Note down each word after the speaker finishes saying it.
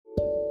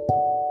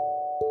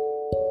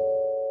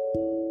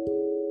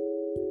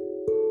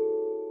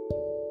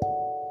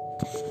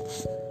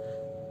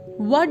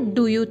What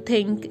do you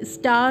think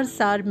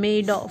stars are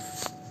made of?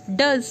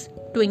 Does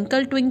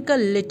Twinkle Twinkle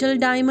Little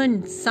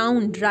Diamond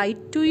sound right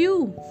to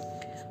you?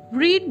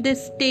 Read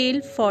this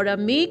tale for a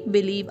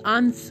make-believe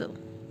answer.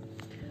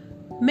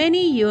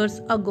 Many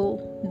years ago,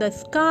 the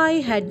sky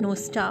had no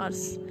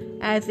stars,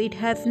 as it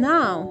has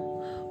now.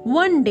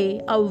 One day,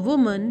 a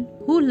woman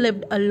who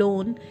lived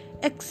alone,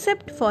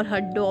 except for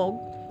her dog,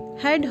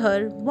 had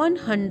her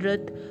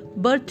 100th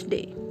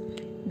birthday.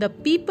 The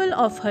people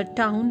of her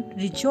town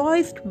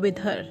rejoiced with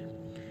her.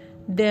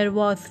 There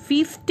was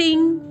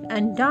feasting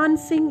and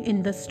dancing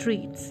in the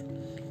streets.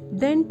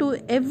 Then, to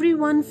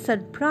everyone's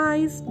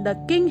surprise, the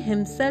king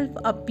himself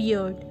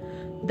appeared.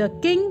 The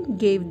king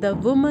gave the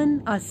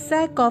woman a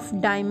sack of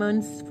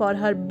diamonds for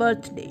her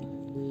birthday.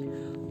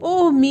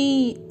 "Oh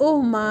me,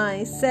 oh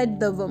my," said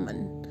the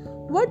woman.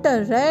 "What a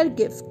rare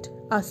gift!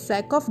 A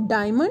sack of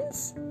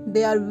diamonds?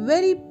 They are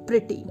very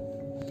pretty."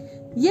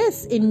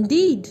 "Yes,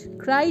 indeed,"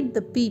 cried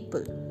the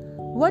people.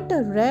 "What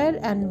a rare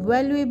and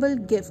valuable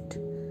gift."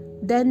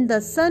 Then the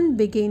sun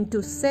began to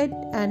set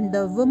and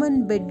the woman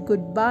bid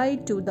goodbye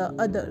to the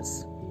others.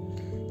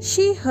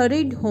 She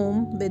hurried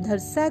home with her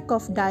sack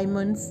of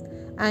diamonds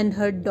and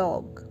her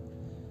dog.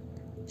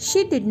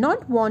 She did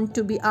not want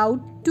to be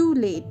out too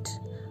late.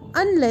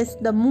 Unless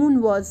the moon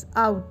was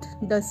out,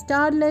 the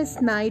starless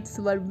nights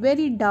were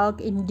very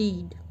dark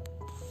indeed.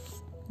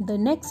 The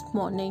next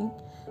morning,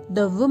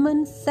 the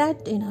woman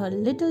sat in her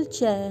little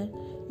chair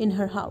in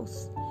her house.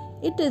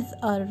 "It is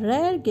a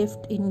rare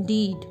gift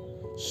indeed,"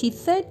 she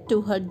said to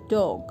her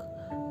dog,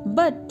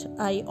 "but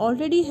I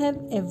already have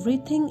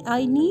everything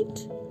I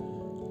need.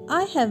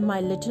 I have my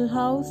little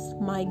house,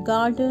 my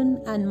garden,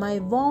 and my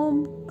warm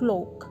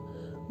cloak,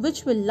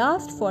 which will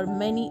last for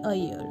many a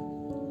year."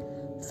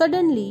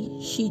 Suddenly,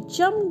 she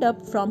jumped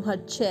up from her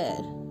chair.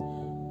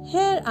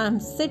 "Here I am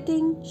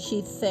sitting,"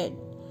 she said,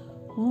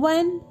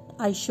 "when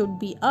I should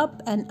be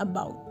up and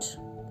about.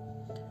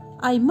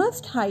 I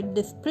must hide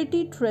this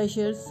pretty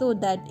treasure so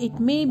that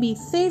it may be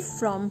safe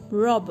from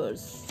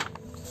robbers."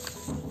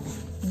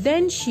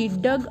 Then she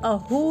dug a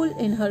hole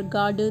in her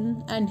garden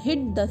and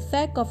hid the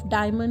sack of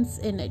diamonds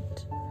in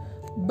it.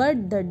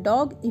 But the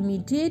dog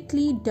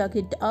immediately dug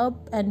it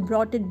up and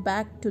brought it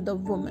back to the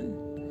woman.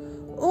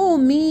 "Oh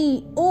me,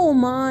 oh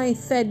my,"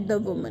 said the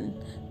woman,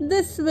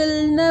 "this will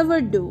never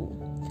do."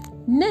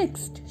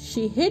 Next,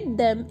 she hid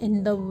them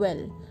in the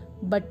well,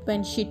 but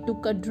when she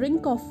took a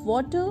drink of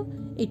water,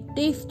 it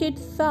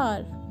tasted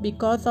sour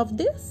because of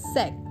the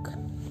sack.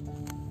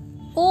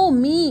 "Oh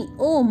me,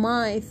 oh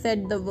my,"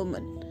 said the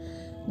woman,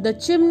 "the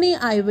chimney,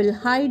 I will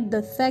hide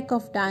the sack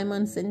of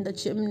diamonds in the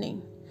chimney."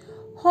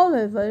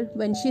 However,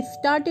 when she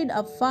started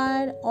a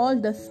fire, all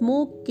the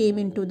smoke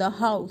came into the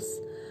house.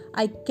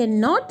 "I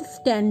cannot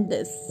stand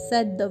this,"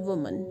 said the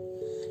woman.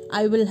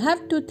 "I will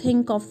have to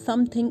think of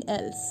something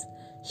else."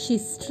 She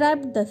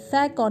strapped the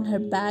sack on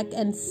her back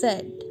and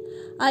said,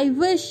 "I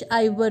wish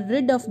I were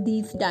rid of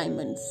these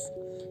diamonds.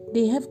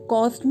 They have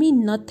caused me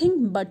nothing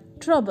but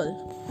trouble."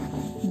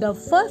 The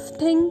first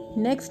thing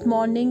next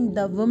morning,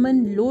 the woman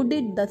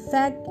loaded the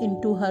sack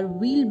into her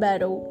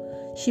wheelbarrow.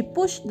 She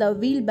pushed the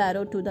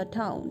wheelbarrow to the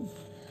town.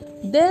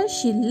 There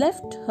she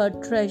left her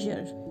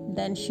treasure.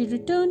 Then she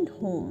returned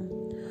home.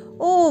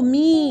 "Oh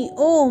me,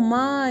 oh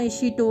my,"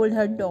 she told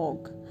her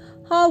dog.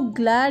 "How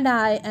glad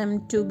I am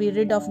to be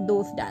rid of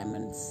those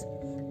diamonds."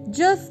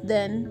 Just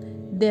then,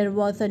 there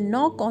was a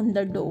knock on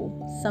the door.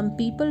 Some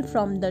people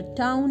from the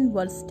town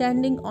were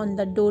standing on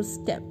the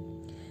doorstep.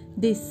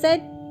 They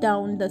set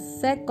down the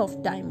sack of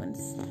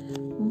diamonds.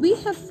 "We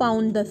have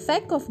found the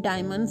sack of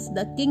diamonds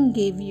the king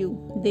gave you,"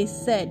 they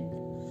said.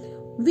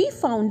 "We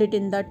found it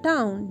in the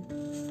town."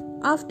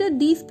 After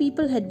these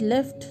people had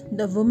left,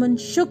 the woman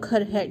shook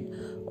her head.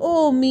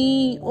 "Oh me,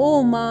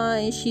 oh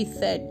my," she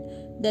said.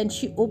 Then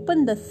she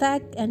opened the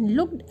sack and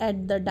looked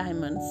at the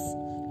diamonds.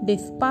 They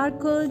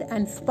sparkled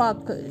and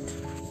sparkled.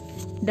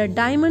 "The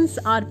diamonds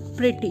are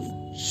pretty,"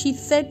 she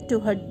said to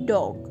her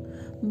dog,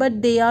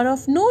 "but they are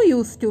of no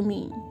use to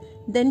me."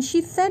 Then she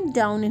sat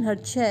down in her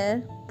chair,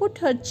 put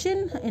her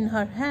chin in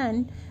her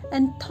hand,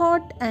 and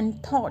thought and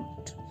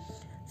thought.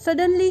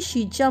 Suddenly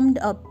she jumped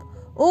up.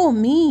 "Oh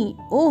me,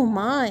 oh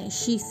my,"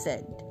 she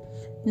said.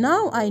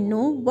 "Now I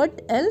know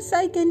what else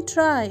I can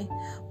try.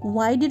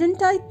 Why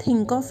didn't I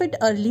think of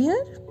it earlier?"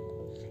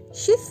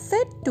 She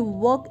set to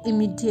work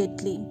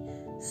immediately.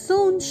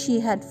 Soon she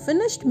had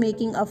finished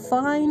making a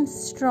fine,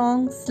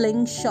 strong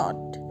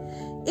slingshot.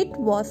 It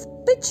was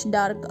pitch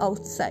dark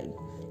outside,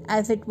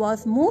 as it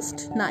was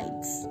most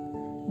nights.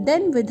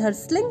 Then with her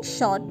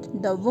slingshot,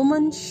 the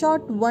woman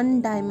shot one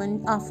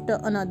diamond after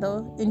another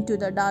into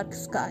the dark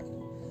sky.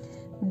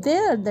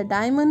 There the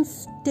diamonds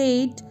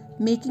stayed,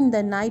 making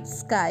the night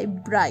sky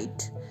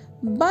bright.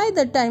 By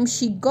the time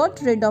she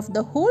got rid of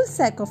the whole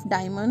sack of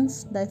diamonds,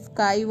 the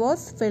sky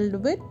was filled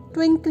with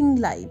twinkling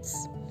lights.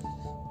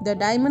 The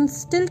diamonds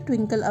still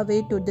twinkle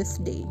away to this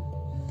day.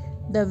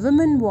 The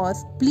woman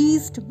was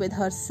pleased with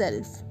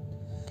herself.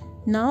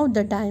 "Now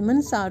the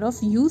diamonds are of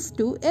use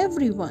to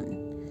everyone,"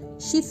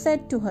 she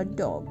said to her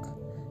dog.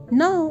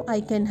 Now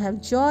I can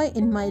have joy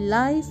in my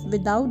life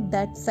without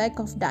that sack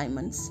of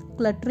diamonds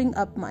cluttering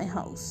up my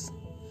house.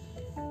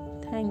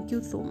 Thank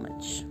you so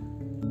much.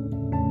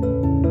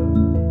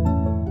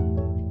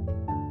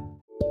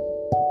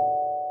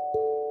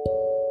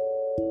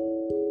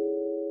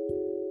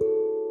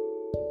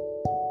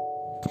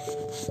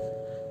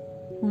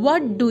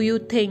 What do you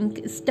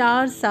think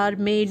stars are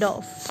made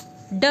of?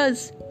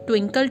 Does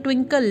Twinkle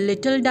Twinkle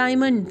Little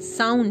Diamond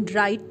sound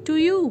right to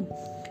you?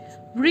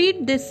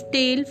 Read this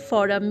tale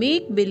for a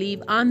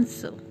make-believe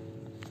answer.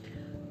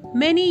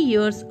 Many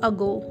years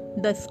ago,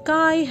 the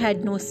sky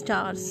had no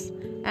stars,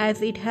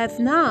 as it has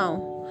now.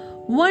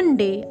 One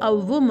day, a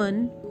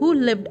woman who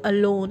lived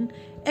alone,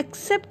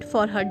 except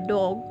for her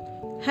dog,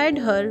 had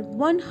her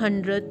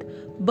 100th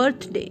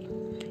birthday.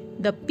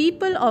 The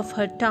people of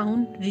her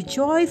town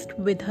rejoiced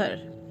with her.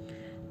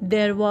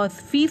 There was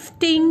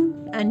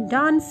feasting and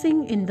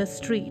dancing in the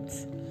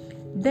streets.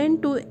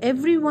 Then, to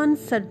everyone's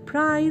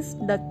surprise,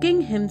 the king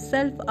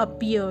himself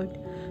appeared.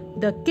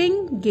 The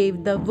king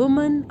gave the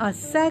woman a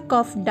sack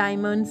of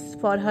diamonds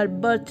for her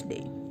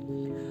birthday.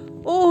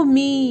 "Oh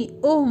me,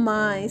 oh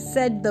my,"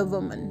 said the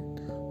woman.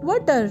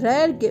 "What a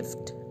rare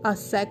gift! A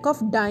sack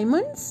of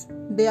diamonds?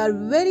 They are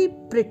very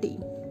pretty."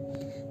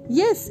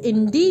 "Yes,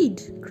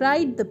 indeed,"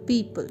 cried the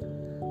people.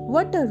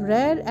 "What a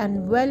rare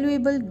and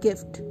valuable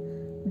gift!"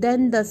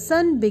 Then the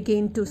sun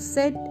began to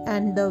set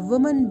and the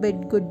woman bid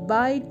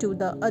goodbye to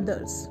the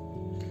others.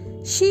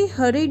 She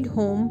hurried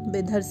home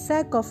with her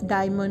sack of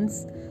diamonds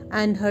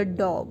and her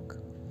dog.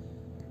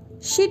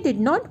 She did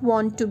not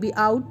want to be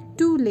out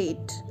too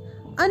late.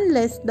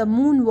 Unless the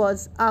moon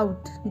was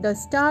out, the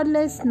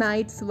starless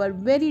nights were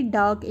very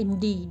dark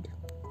indeed.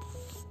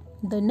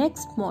 The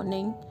next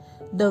morning,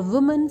 the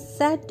woman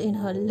sat in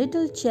her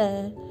little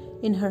chair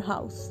in her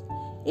house.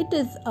 "It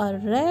is a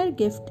rare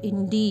gift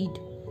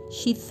indeed,"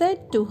 she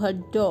said to her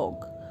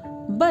dog,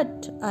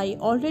 "but I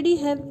already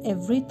have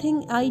everything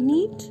I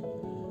need.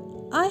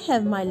 I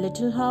have my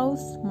little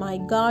house, my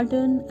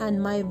garden,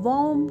 and my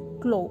warm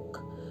cloak,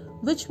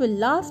 which will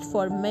last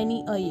for many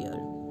a year."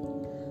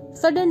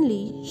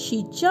 Suddenly,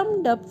 she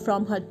jumped up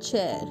from her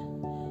chair.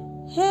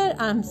 "Here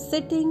I am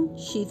sitting,"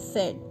 she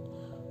said,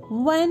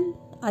 "when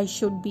I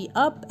should be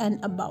up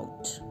and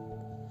about.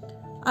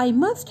 I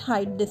must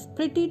hide this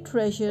pretty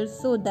treasure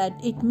so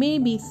that it may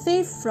be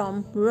safe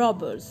from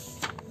robbers."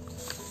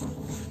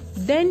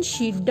 Then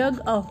she dug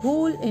a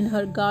hole in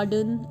her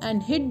garden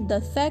and hid the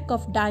sack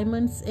of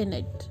diamonds in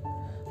it.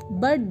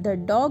 But the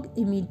dog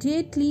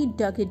immediately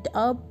dug it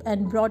up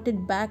and brought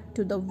it back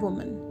to the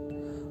woman.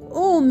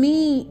 "Oh me,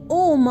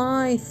 oh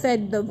my,"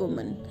 said the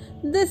woman,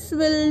 "this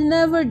will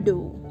never do."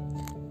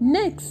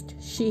 Next,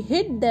 she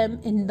hid them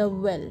in the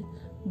well,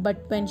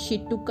 but when she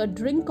took a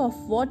drink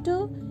of water,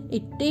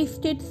 it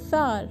tasted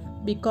sour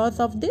because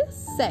of the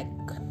sack.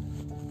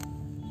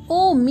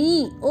 "Oh me,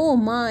 oh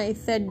my,"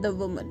 said the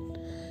woman,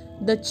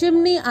 "the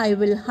chimney I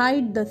will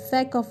hide the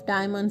sack of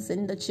diamonds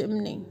in the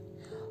chimney."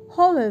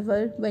 However,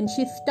 when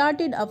she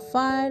started a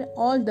fire,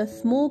 all the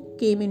smoke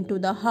came into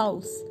the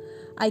house.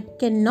 "I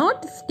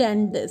cannot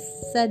stand this,"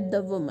 said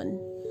the woman.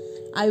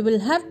 "I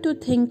will have to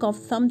think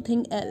of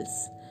something else."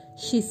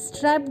 She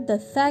strapped the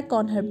sack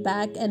on her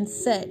back and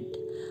said,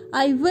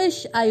 "I wish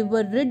I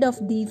were rid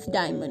of these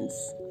diamonds.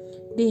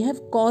 They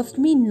have caused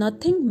me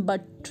nothing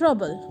but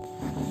trouble."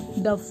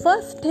 The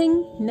first thing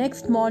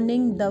next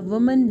morning, the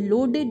woman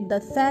loaded the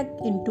sack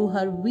into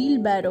her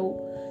wheelbarrow.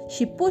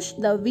 She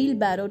pushed the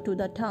wheelbarrow to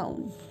the town.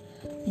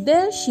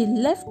 There she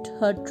left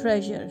her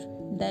treasure.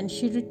 Then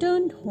she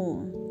returned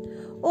home.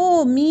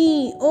 "Oh me,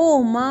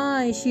 oh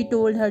my," she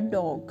told her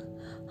dog,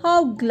 "how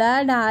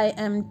glad I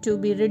am to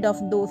be rid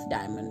of those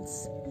diamonds."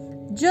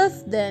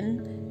 Just then,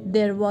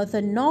 there was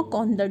a knock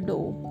on the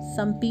door.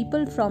 Some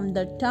people from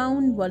the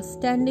town were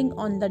standing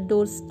on the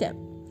doorstep.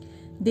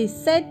 They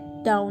set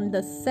down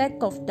the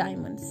sack of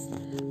diamonds.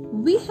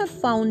 "We have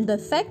found the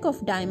sack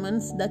of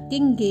diamonds the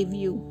king gave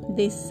you,"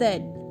 they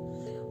said.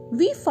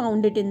 "We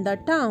found it in the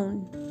town."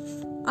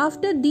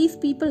 After these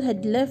people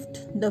had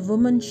left, the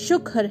woman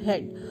shook her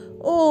head.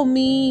 "Oh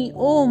me,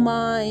 oh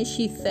my,"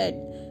 she said.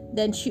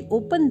 Then she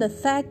opened the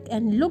sack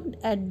and looked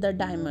at the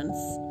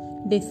diamonds.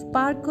 They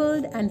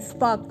sparkled and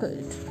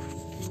sparkled.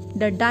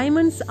 "The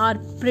diamonds are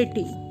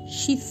pretty,"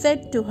 she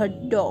said to her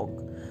dog,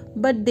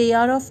 "but they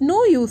are of no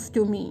use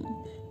to me."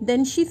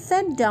 Then she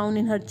sat down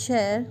in her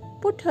chair,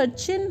 put her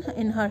chin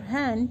in her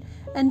hand,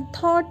 and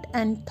thought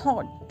and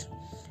thought.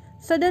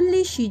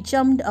 Suddenly she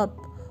jumped up.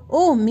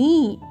 "Oh me,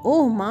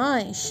 oh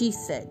my," she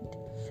said.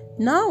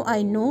 "Now I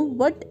know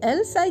what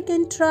else I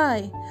can try.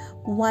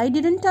 Why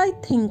didn't I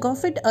think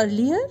of it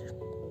earlier?"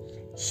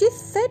 She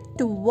set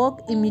to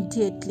work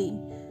immediately.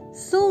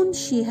 Soon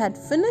she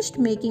had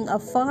finished making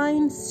a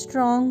fine,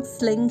 strong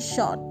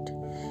slingshot.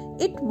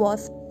 It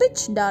was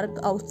pitch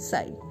dark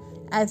outside,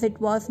 as it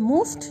was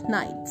most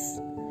nights.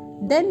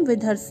 Then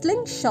with her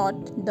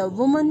slingshot, the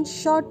woman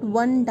shot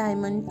one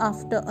diamond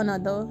after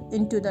another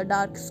into the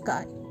dark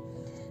sky.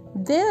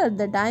 There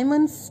the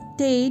diamonds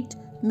stayed,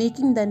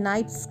 making the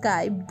night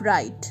sky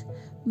bright.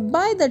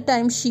 By the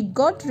time she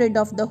got rid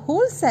of the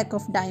whole sack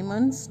of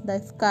diamonds, the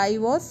sky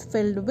was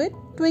filled with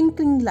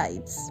twinkling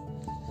lights.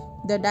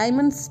 The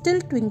diamonds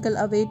still twinkle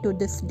away to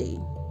this day.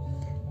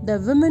 The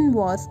woman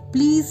was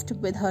pleased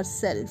with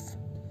herself.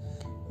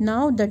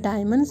 Now the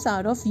diamonds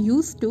are of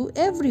use to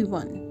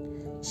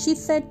everyone, she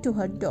said to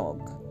her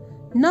dog.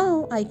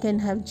 Now I can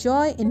have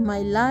joy in my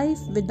life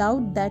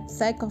without that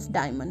sack of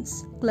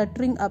diamonds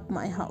cluttering up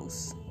my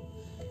house.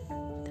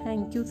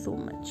 Thank you so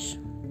much.